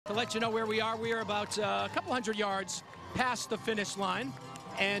to let you know where we are. We are about a couple hundred yards past the finish line.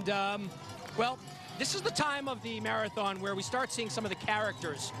 And, well, this is the time of the marathon where we start seeing some of the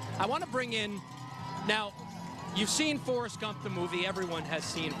characters. I want to bring in, now, you've seen Forrest Gump the movie. Everyone has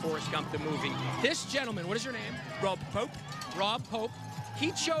seen Forrest Gump the movie. This gentleman, what is your name? Rob Pope. Rob Pope.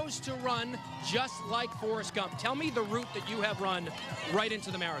 He chose to run just like Forrest Gump. Tell me the route that you have run right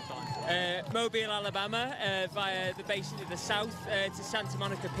into the marathon. Mobile, Alabama, via basically the south to Santa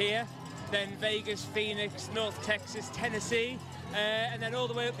Monica Pier, then Vegas, Phoenix, North Texas, Tennessee, and then all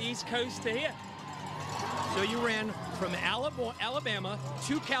the way up the East Coast to here. So you ran from Alabama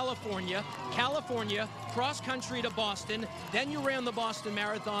to California, cross-country to Boston, then you ran the Boston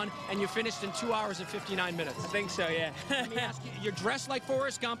Marathon, and you finished in 2 hours and 59 minutes. I think so, yeah. Let me ask you, you're dressed like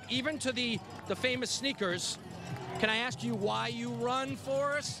Forrest Gump, even to the famous sneakers. Can I ask you why you run,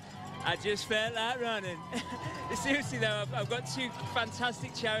 Forrest? I just felt like running. Seriously though, I've got two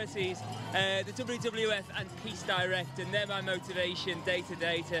fantastic charities, the WWF and Peace Direct, and they're my motivation day to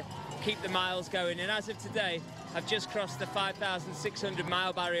day to keep the miles going. And as of today, I've just crossed the 5,600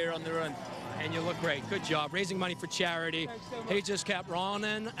 mile barrier on the run. And you look great. Good job. Raising money for charity. So he just kept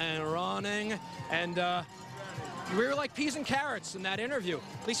running and running. And we were like peas and carrots in that interview.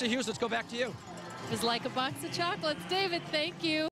 Lisa Hughes, let's go back to you. It was like a box of chocolates. David, thank you.